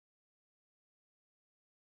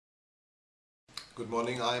Good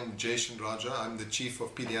morning. I'm Jaishen Rajah. I'm the Chief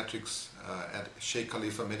of Pediatrics at Sheikh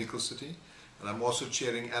Khalifa Medical City, and I'm also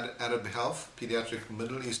chairing Arab Health Paediatric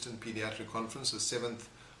Middle Eastern Paediatric Conference, the 7th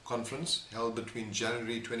conference held between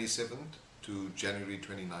January 27th to January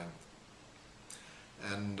 29th.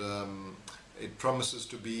 And it promises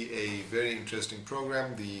to be a very interesting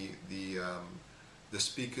program. The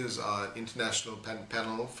speakers are international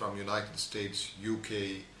panel from United States,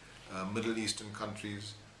 UK, Middle Eastern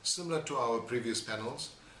countries, similar to our previous panels,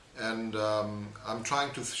 and I'm trying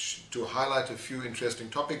to highlight a few interesting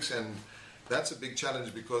topics, and that's a big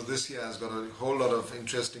challenge because this year has got a whole lot of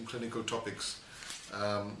interesting clinical topics,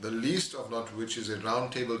 the least of not which is a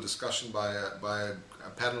roundtable discussion by a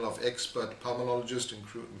panel of expert pulmonologists,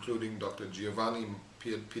 including Dr. Giovanni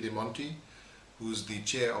Piedemonti, who's the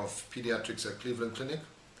chair of pediatrics at Cleveland Clinic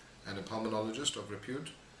and a pulmonologist of repute,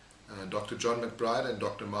 Dr. John McBride and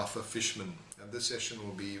Dr. Martha Fishman. And this session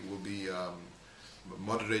will be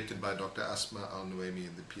moderated by Dr. Asma Al-Nuaimi,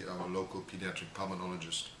 our local pediatric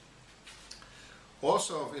pulmonologist.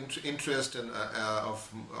 Also of interest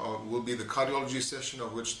will be the cardiology session,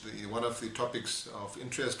 of which one of the topics of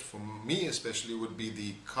interest for me especially would be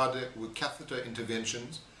the catheter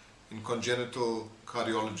interventions in congenital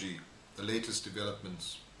cardiology, the latest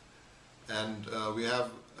developments. And we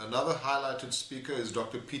have another highlighted speaker is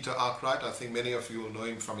Dr. Peter Arkwright. I think many of you will know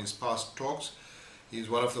him from his past talks. He's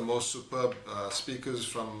one of the most superb speakers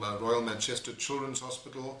from Royal Manchester Children's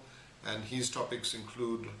Hospital, and his topics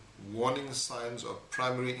include warning signs of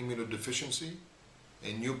primary immunodeficiency,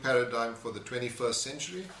 a new paradigm for the 21st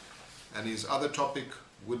century, and his other topic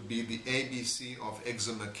would be the ABC of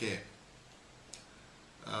eczema care.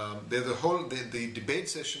 The debate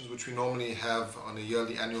sessions which we normally have on a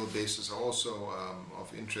yearly annual basis are also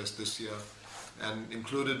of interest this year, and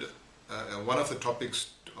included one of the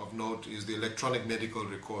topics of note is the electronic medical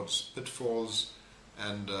records, pitfalls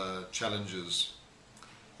and challenges.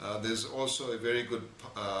 There's also a very good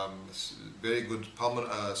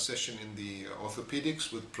session in the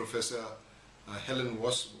orthopedics with Professor Helen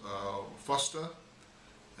Foster,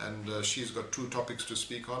 and she's got two topics to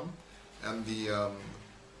speak on. And the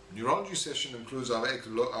neurology session includes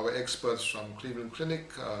our experts from Cleveland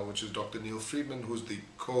Clinic, which is Dr. Neil Friedman, who's the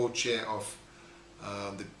co-chair of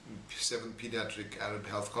the 7th Pediatric Arab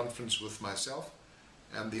Health Conference with myself.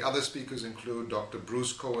 And the other speakers include Dr.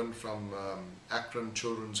 Bruce Cohen from Akron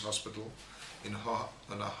Children's Hospital in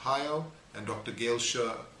Ohio, and Dr. Gail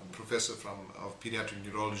Scher, professor of pediatric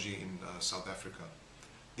neurology in South Africa.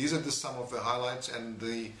 These are some of the highlights, and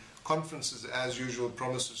the conference, as usual,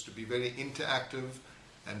 promises to be very interactive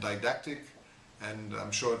and didactic, and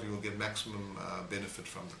I'm sure you will get maximum benefit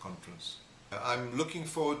from the conference. I'm looking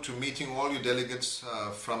forward to meeting all your delegates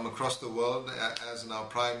from across the world, as in our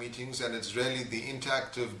prior meetings, and it's really the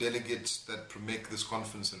interactive delegates that make this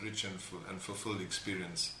conference a rich and fulfilled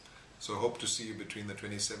experience. So I hope to see you between the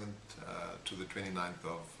 27th to the 29th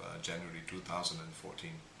of January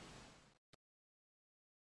 2014.